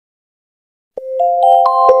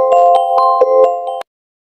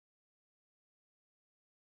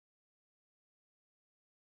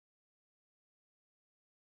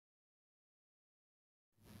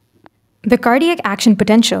The cardiac action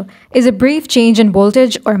potential is a brief change in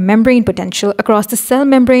voltage or membrane potential across the cell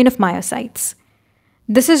membrane of myocytes.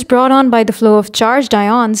 This is brought on by the flow of charged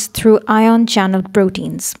ions through ion-channeled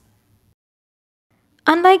proteins.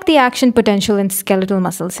 Unlike the action potential in skeletal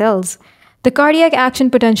muscle cells, the cardiac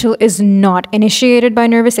action potential is not initiated by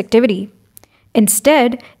nervous activity.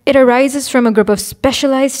 Instead, it arises from a group of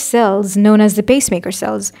specialized cells known as the pacemaker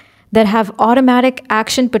cells that have automatic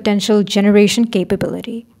action potential generation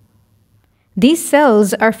capability. These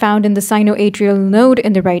cells are found in the sinoatrial node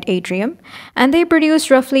in the right atrium, and they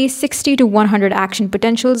produce roughly 60 to 100 action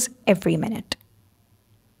potentials every minute.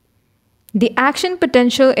 The action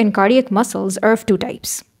potential in cardiac muscles are of two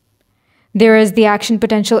types. There is the action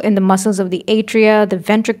potential in the muscles of the atria, the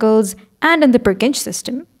ventricles, and in the Purkinje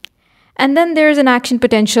system. And then there is an action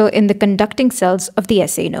potential in the conducting cells of the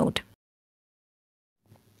SA node.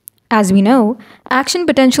 As we know, action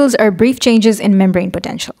potentials are brief changes in membrane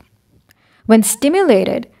potential. When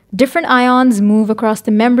stimulated, different ions move across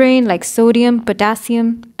the membrane like sodium,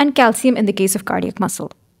 potassium, and calcium in the case of cardiac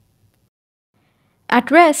muscle. At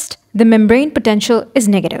rest, the membrane potential is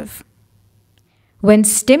negative. When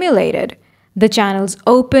stimulated, the channels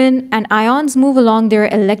open and ions move along their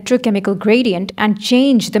electrochemical gradient and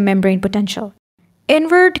change the membrane potential.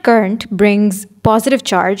 Inward current brings positive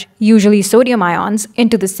charge, usually sodium ions,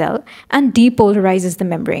 into the cell and depolarizes the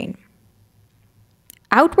membrane.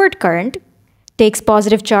 Outward current takes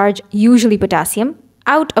positive charge, usually potassium,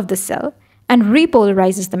 out of the cell and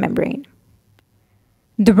repolarizes the membrane.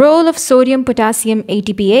 The role of sodium-potassium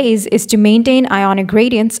ATPase is to maintain ionic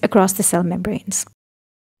gradients across the cell membranes.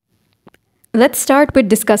 Let's start with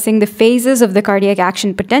discussing the phases of the cardiac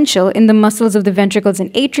action potential in the muscles of the ventricles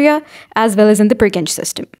and atria, as well as in the Purkinje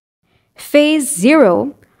system. Phase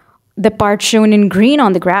 0, the part shown in green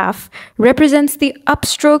on the graph, represents the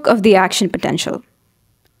upstroke of the action potential.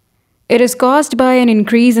 It is caused by an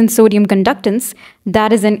increase in sodium conductance,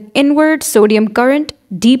 that is, an inward sodium current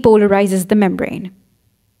depolarizes the membrane.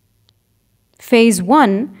 Phase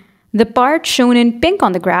 1, the part shown in pink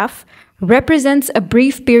on the graph, represents a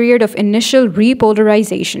brief period of initial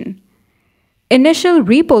repolarization. Initial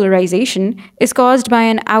repolarization is caused by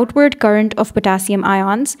an outward current of potassium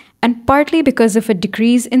ions and partly because of a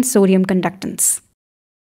decrease in sodium conductance.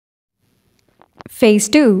 Phase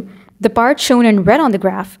 2, the part shown in red on the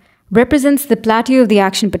graph, represents the plateau of the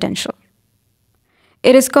action potential.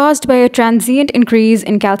 It is caused by a transient increase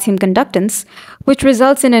in calcium conductance, which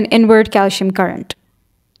results in an inward calcium current.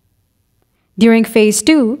 During phase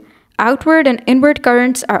 2, outward and inward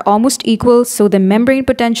currents are almost equal, so the membrane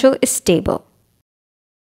potential is stable.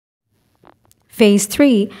 Phase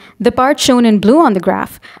 3, the part shown in blue on the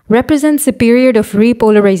graph, represents a period of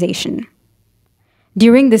repolarization.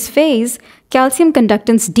 During this phase, calcium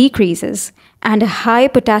conductance decreases, and a high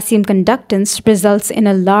potassium conductance results in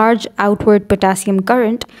a large outward potassium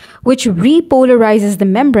current, which repolarizes the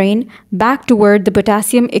membrane back toward the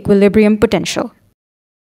potassium equilibrium potential.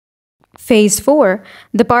 Phase 4,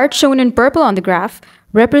 the part shown in purple on the graph,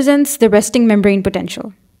 represents the resting membrane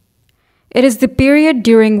potential. It is the period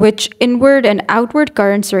during which inward and outward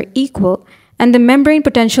currents are equal and the membrane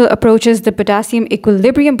potential approaches the potassium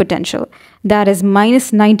equilibrium potential, that is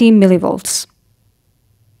minus 90 millivolts.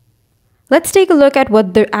 Let's take a look at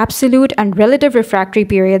what the absolute and relative refractory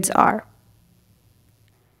periods are.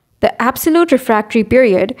 The absolute refractory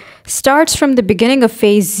period starts from the beginning of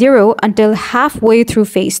phase 0 until halfway through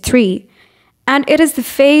phase 3, and it is the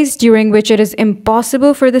phase during which it is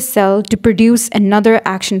impossible for the cell to produce another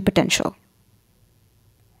action potential.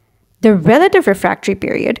 The relative refractory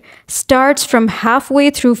period starts from halfway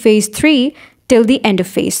through phase 3 till the end of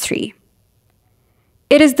phase 3.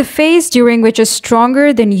 It is the phase during which a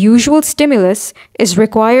stronger than usual stimulus is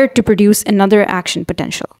required to produce another action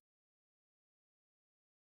potential.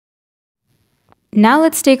 Now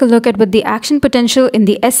let's take a look at what the action potential in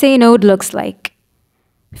the SA node looks like.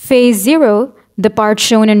 Phase 0, the part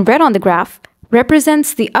shown in red on the graph,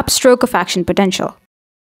 represents the upstroke of action potential.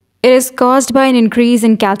 It is caused by an increase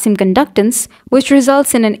in calcium conductance, which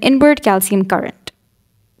results in an inward calcium current.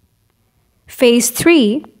 Phase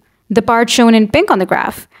 3, the part shown in pink on the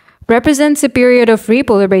graph, represents a period of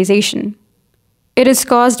repolarization. It is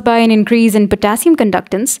caused by an increase in potassium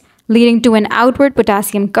conductance, leading to an outward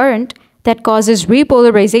potassium current that causes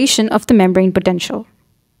repolarization of the membrane potential.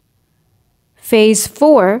 Phase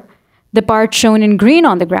 4, the part shown in green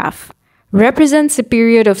on the graph, represents a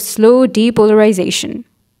period of slow depolarization.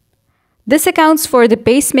 This accounts for the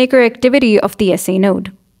pacemaker activity of the SA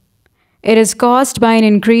node. It is caused by an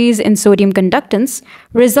increase in sodium conductance,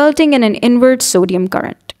 resulting in an inward sodium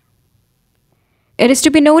current. It is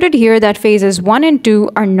to be noted here that phases 1 and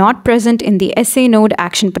 2 are not present in the SA node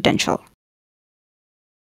action potential.